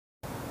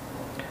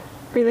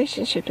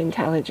relationship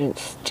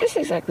intelligence, just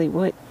exactly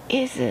what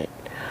is it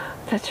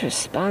that's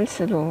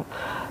responsible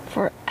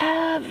for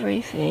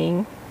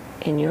everything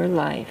in your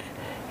life,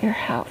 your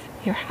health,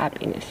 your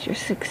happiness, your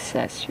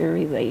success, your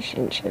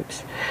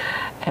relationships.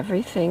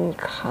 Everything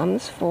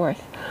comes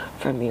forth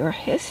from your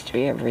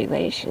history of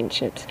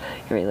relationships,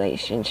 your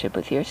relationship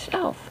with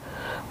yourself,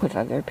 with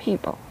other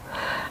people,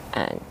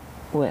 and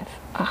with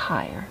a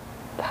higher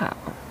power.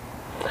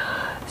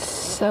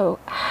 So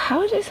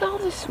how does all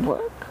this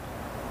work?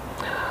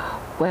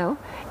 Well,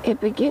 it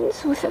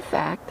begins with the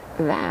fact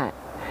that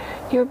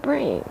your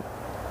brain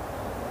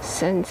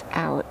sends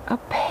out a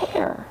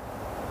pair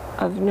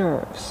of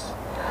nerves.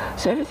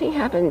 So everything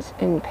happens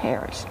in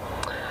pairs.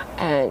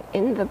 And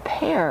in the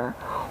pair,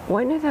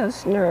 one of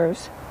those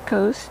nerves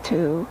goes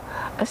to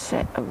a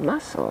set of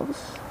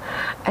muscles,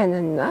 and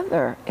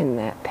another in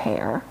that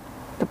pair,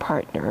 the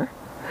partner,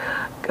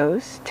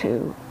 goes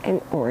to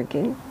an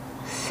organ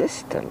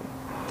system.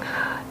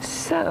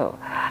 So,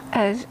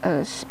 as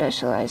a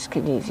specialized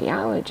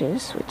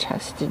kinesiologist, which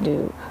has to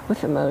do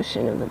with the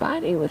motion of the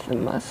body, with the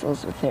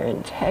muscles, with their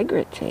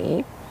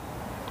integrity,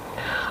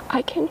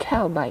 I can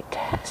tell by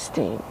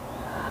testing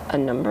a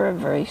number of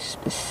very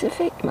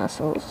specific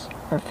muscles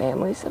or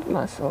families of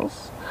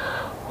muscles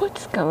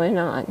what's going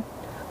on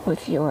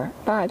with your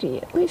body,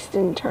 at least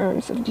in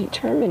terms of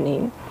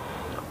determining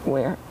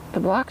where the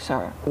blocks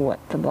are, what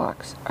the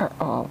blocks are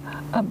all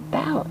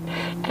about.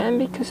 And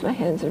because my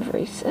hands are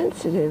very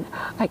sensitive,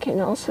 I can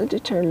also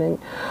determine,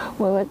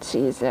 well, let's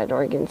see, is that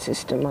organ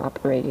system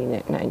operating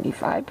at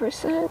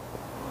 95%,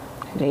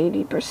 at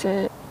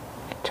 80%,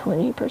 at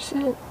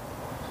 20%?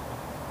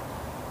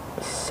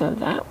 So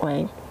that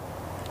way,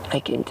 I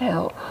can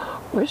tell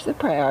where's the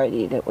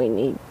priority that we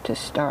need to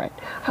start.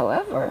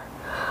 However,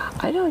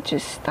 I don't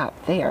just stop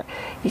there.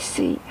 You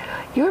see,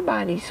 your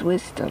body's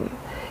wisdom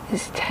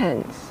is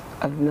tens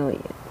of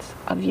millions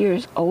of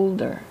years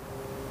older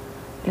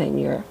than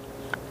your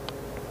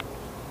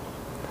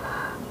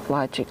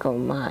logical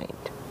mind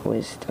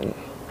wisdom.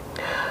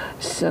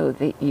 So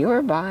that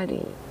your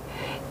body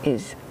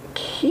is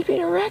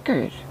keeping a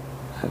record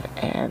of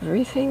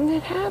everything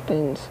that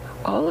happens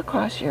all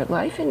across your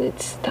life, and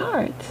it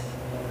starts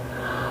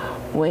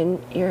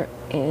when you're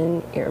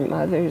in your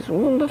mother's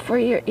womb, before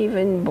you're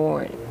even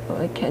born.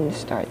 Well, it can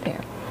start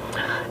there.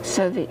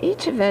 So that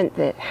each event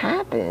that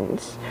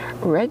happens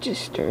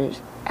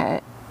registers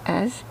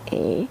as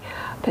a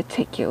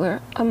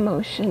particular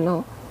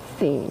emotional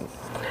theme.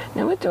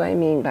 Now, what do I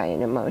mean by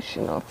an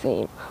emotional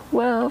theme?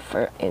 Well,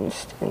 for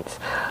instance,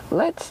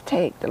 let's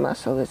take the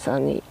muscle that's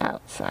on the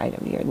outside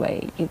of your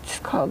leg. It's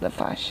called the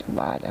fascia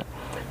lata.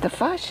 The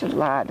fascia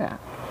lata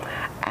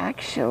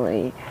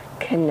actually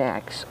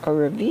connects or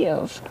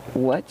reveals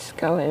what's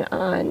going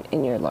on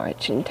in your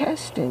large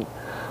intestine.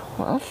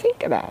 Well,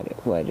 think about it.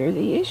 What are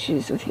the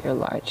issues with your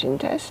large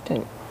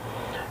intestine?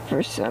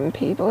 For some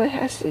people, it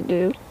has to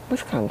do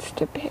with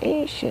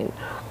constipation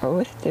or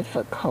with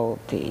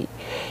difficulty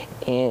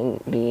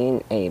in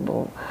being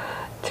able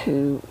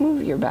to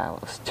move your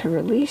bowels, to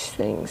release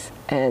things.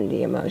 And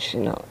the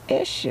emotional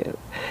issue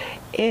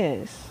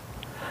is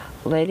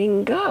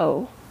letting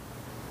go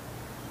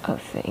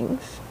of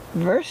things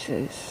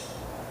versus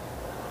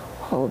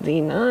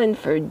holding on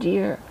for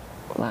dear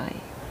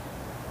life.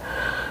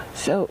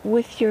 So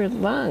with your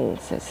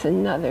lungs, that's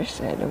another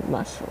set of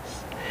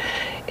muscles.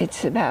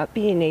 It's about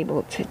being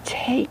able to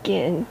take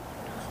in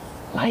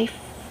life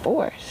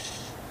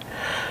force,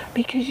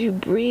 because you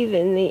breathe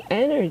in the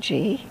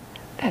energy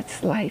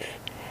that's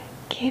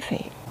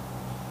life-giving.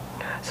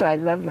 So I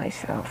love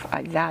myself.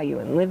 I value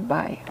and live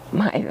by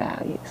my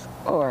values,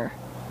 or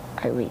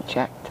I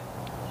reject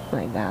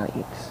my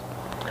values.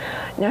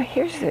 Now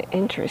here's the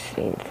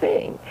interesting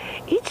thing.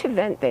 Each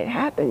event that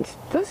happens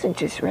doesn't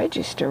just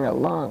register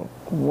along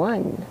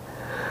one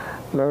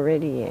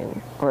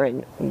meridian or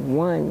in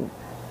one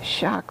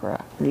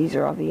chakra. These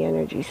are all the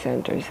energy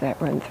centers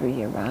that run through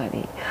your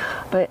body,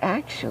 but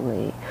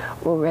actually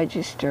will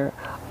register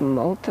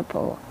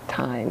multiple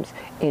times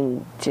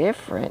in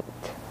different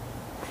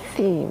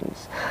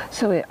themes.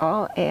 So it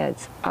all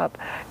adds up,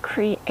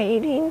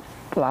 creating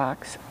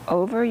blocks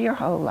over your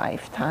whole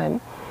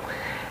lifetime.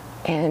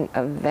 And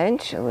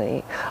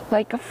eventually,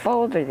 like a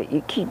folder that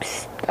you keep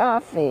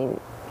stuffing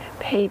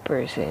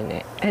papers in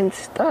it, and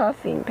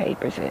stuffing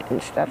papers in it,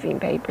 and stuffing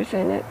papers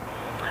in it,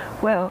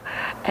 well,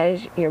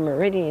 as your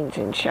meridians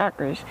and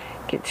chakras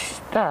get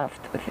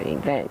stuffed with an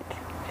event,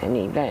 an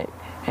event,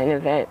 an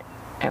event,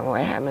 and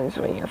what happens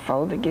when your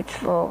folder gets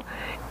full?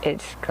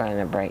 It's going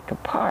to break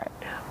apart.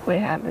 What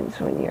happens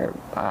when your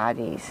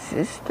body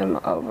system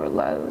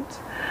overloads?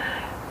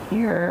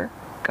 You're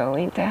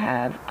going to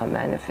have a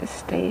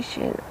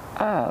manifestation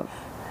of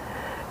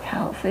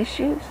health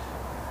issues,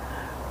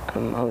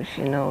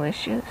 emotional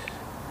issues,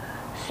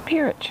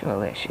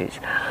 spiritual issues.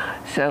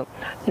 So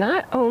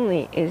not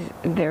only is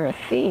there a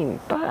theme,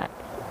 but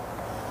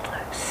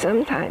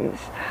sometimes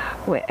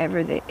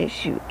whatever the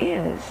issue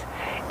is,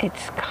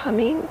 it's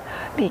coming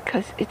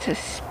because it's a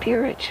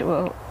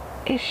spiritual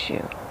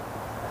issue.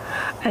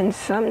 And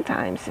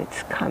sometimes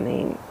it's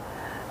coming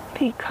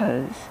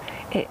because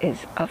it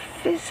is a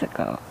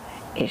physical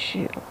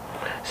issue.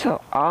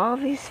 So all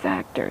these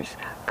factors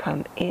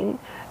come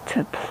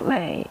into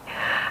play,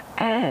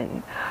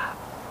 and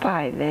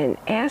by then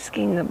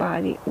asking the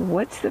body,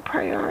 what's the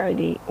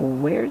priority?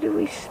 Where do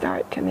we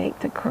start to make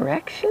the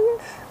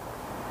corrections?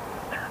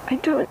 I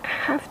don't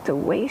have to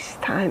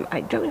waste time. I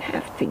don't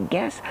have to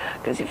guess,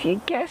 because if you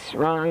guess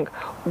wrong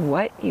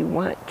what you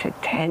want to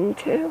tend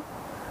to,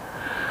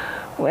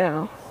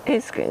 well,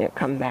 it's going to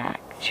come back.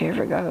 Did you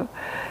ever go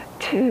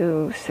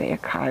to, say, a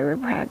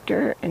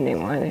chiropractor, and they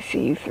want to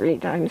see you 3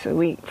 times a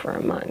week for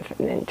a month,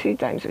 and then 2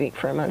 times a week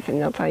for a month, and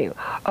they'll tell you,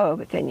 oh,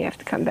 but then you have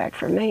to come back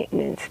for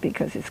maintenance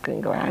because it's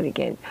going to go out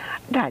again.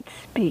 That's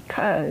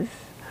because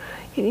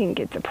you didn't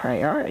get the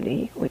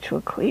priority, which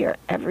will clear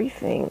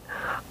everything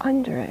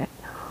under it.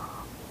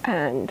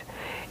 And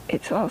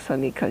it's also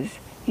because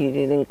you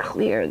didn't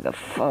clear the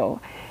full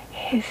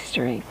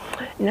history.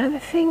 Now, the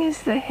thing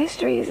is, the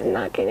history is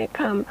not going to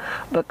come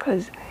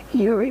because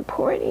you're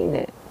reporting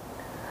it.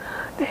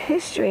 The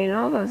history and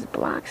all those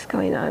blocks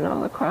going on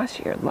all across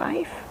your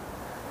life,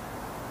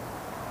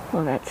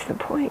 well, that's the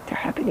point. They're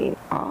happening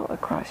all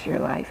across your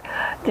life.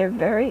 They're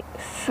very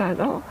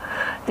subtle.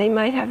 They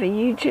might have a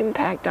huge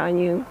impact on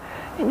you,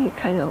 and you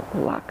kind of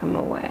lock them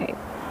away,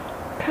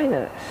 kind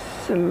of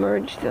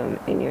submerge them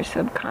in your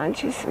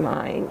subconscious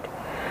mind.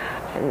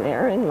 And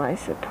therein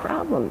lies the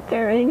problem.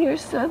 They're in your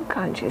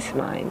subconscious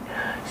mind.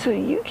 So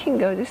you can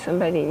go to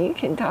somebody and you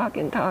can talk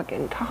and talk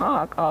and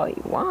talk all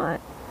you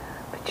want,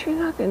 but you're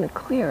not going to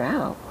clear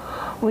out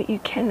what you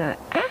cannot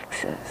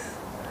access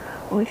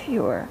with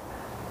your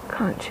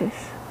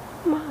conscious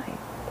mind.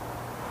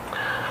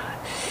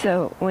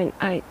 So when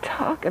I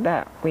talk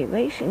about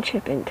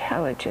relationship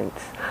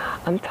intelligence,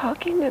 I'm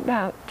talking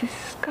about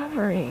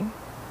discovering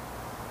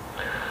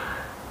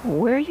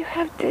where you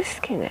have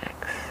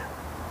disconnects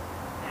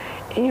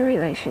in your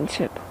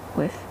relationship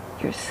with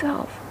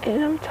yourself.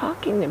 And I'm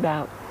talking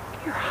about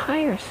your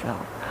higher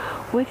self,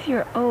 with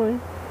your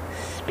own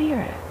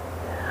spirit.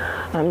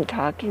 I'm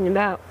talking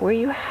about where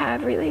you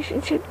have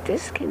relationship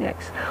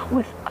disconnects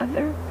with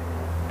other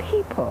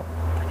people.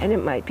 And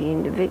it might be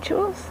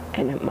individuals,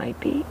 and it might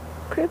be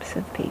groups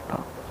of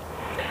people.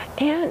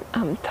 And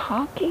I'm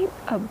talking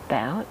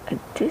about a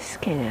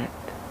disconnect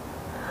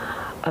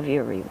of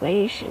your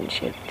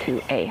relationship to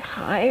a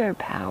higher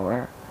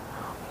power,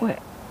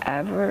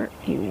 whatever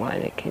you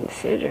want to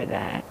consider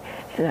that.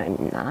 And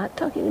I'm not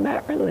talking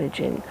about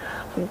religion.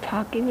 I'm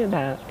talking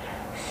about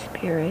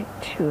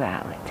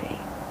spirituality.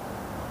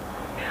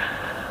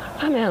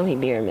 I'm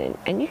Bierman,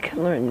 and you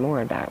can learn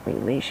more about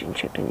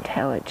relationship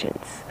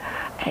intelligence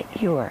at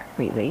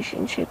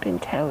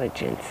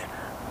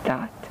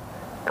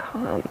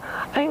yourrelationshipintelligence.com.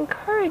 I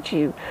encourage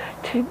you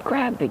to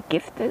grab the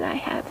gift that I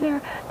have there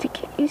to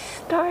get you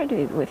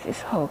started with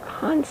this whole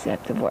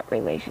concept of what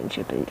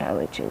relationship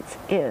intelligence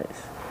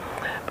is.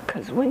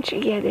 Because once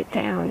you get it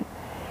down,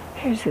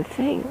 here's the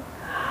thing.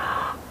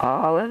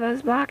 All of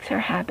those blocks are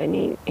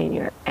happening in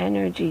your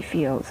energy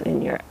fields,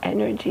 in your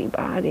energy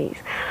bodies.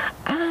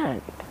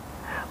 And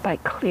by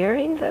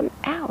clearing them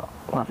out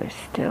while they're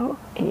still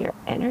in your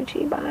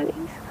energy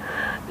bodies,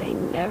 they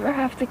never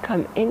have to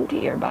come into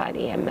your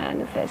body and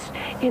manifest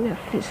in a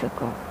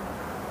physical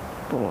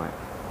form.